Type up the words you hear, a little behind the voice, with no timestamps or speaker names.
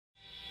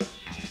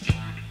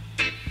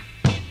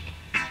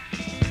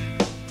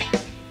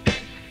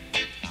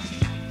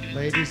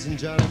Ladies and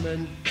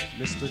gentlemen,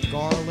 Mr.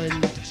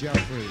 Garland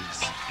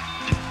Jefferys.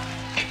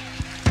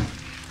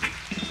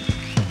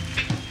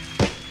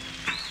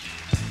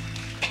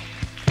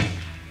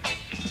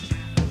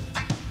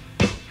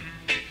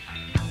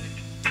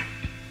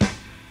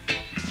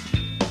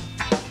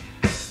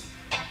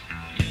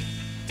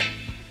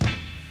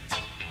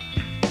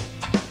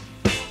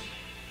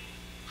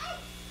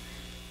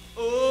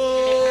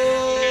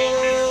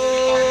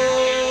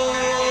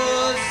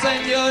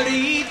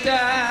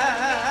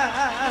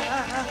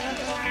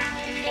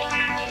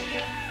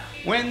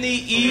 When the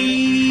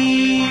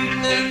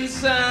evening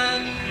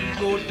sun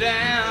go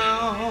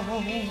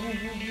down.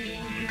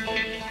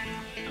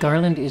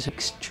 Garland is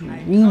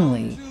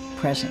extremely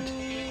present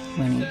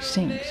when he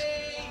sings,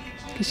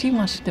 because he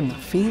wants them to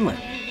feel it.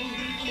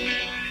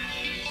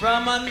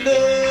 From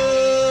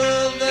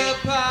another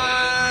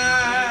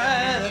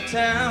part of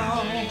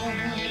town.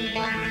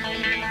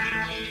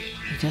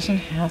 He doesn't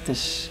have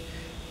this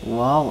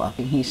wall up,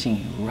 and he's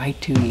singing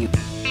right to you.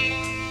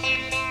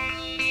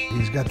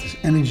 He's got this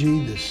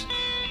energy, this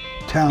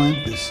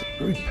talent, this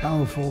very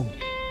powerful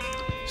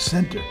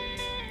center.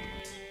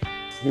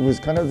 He was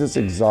kind of this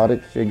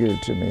exotic figure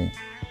to me.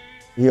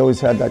 He always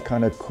had that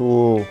kind of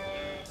cool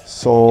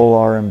soul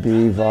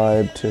R&B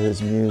vibe to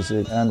his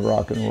music and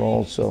rock and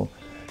roll, so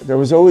there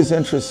was always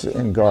interest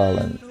in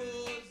Garland.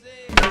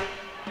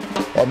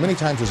 Many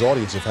times his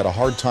audience have had a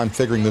hard time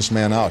figuring this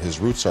man out. His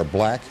roots are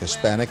black,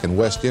 Hispanic, and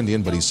West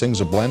Indian, but he sings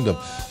a blend of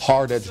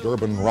hard-edged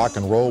urban rock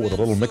and roll with a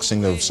little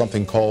mixing of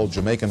something called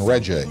Jamaican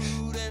reggae.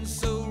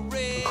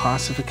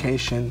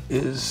 Classification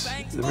is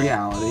the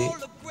reality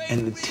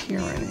and the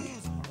tyranny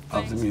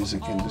of the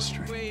music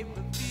industry,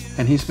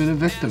 and he's been a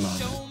victim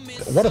of it.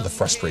 What are the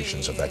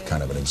frustrations of that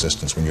kind of an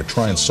existence when you're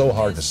trying so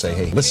hard to say,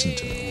 hey, listen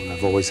to me?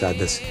 I've always had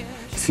this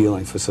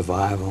feeling for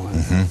survival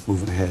and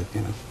moving ahead,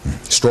 you know.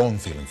 Strong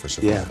feeling for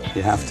survival. Yeah,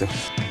 you have to.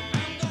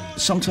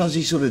 Sometimes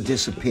he sort of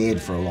disappeared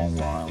for a long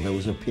while. There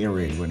was a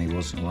period when he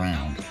wasn't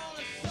around.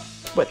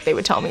 What they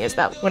would tell me is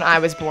that when I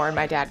was born,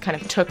 my dad kind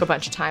of took a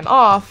bunch of time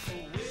off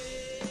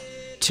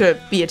to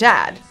be a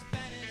dad.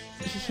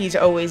 He's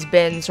always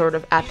been sort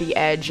of at the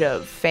edge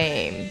of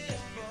fame.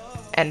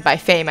 And by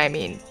fame, I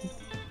mean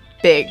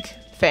big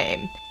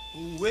fame.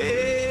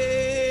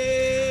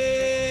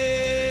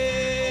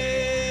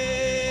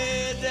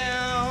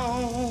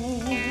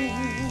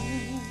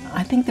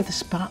 I think that the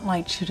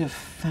spotlight should have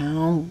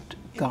found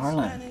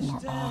Garland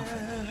more often.